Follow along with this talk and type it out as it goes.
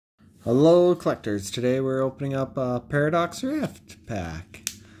Hello collectors, today we're opening up a Paradox Rift pack.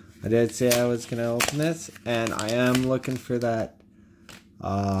 I did say I was going to open this, and I am looking for that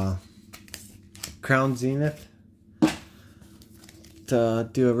Crown Zenith to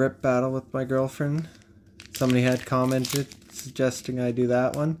do a rip battle with my girlfriend. Somebody had commented suggesting I do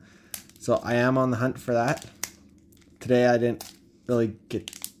that one, so I am on the hunt for that. Today I didn't really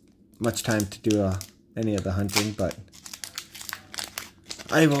get much time to do any of the hunting, but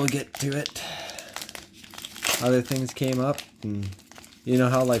I will get to it. Other things came up, and you know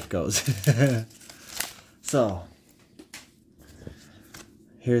how life goes. So,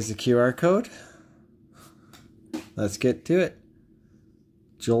 here's the QR code. Let's get to it.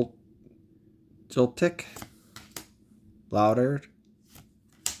 Joltik, Louder,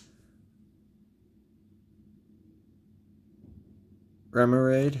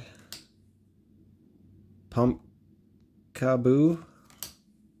 Remoraid, Pumpkaboo,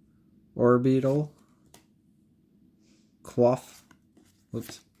 Orbeetle, Quaff,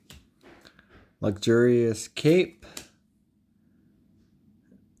 Luxurious Cape,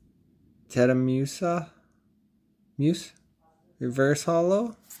 Tetamusa, Muse, Reverse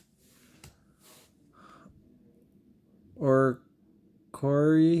Hollow, or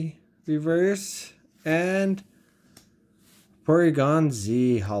Corey Reverse, and Porygon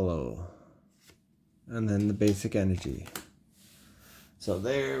Z Hollow, and then the basic energy. So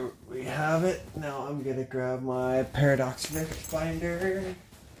there we have it. Now I'm gonna grab my Paradox Rift binder,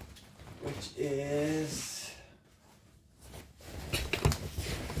 which is,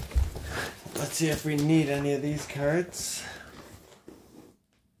 let's see if we need any of these cards.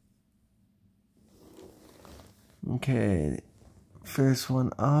 Okay, first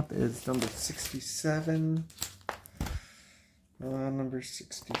one up is number 67. Number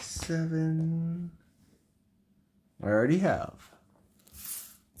 67. I already have.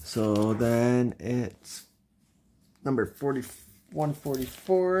 So then it's number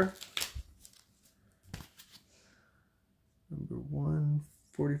 144. Number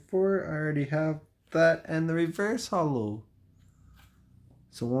 144. I already have that, and the reverse hollow.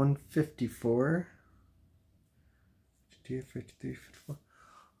 So 154. 52, 53, 54.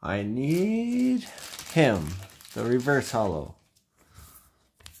 I need him, the reverse hollow.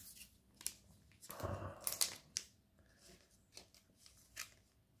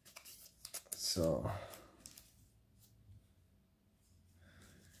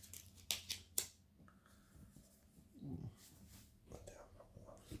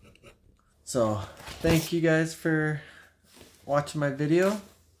 So thank you guys for watching my video.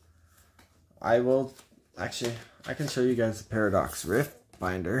 I can show you guys the Paradox Rift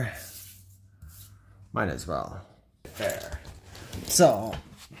binder. Might as well. There. So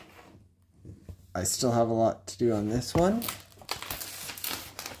I still have a lot to do on this one.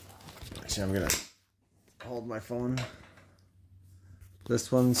 Actually, I'm gonna hold my phone.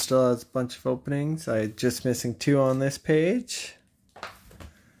 This one still has a bunch of openings. I'm just missing 2 on this page.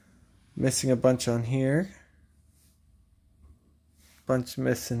 Missing a bunch on here. Bunch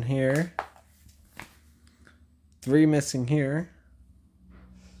missing here. 3 missing here.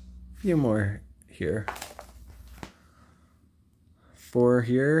 A few more here. 4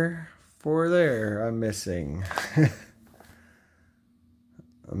 here. 4 there. I'm missing.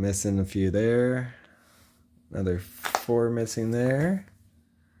 I'm missing a few there. Another 4 missing there.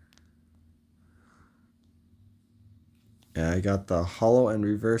 Yeah, I got the hollow and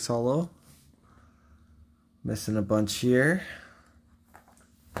reverse hollow. Missing a bunch here.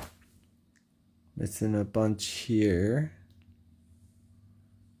 Missing a bunch here.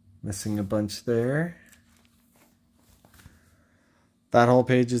 Missing a bunch there. That whole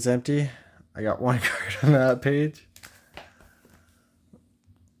page is empty. I got 1 card on that page.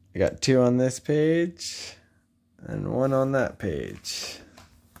 I got 2 on this page. And 1 on that page.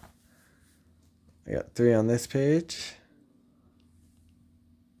 I got 3 on this page.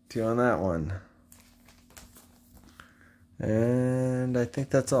 2 on that one. And I think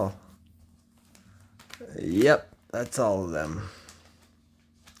that's all. Yep, that's all of them.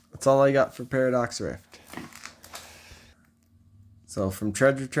 That's all I got for Paradox Rift. So from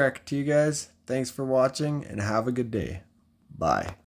Treasure Tracker to you guys, thanks for watching and have a good day. Bye.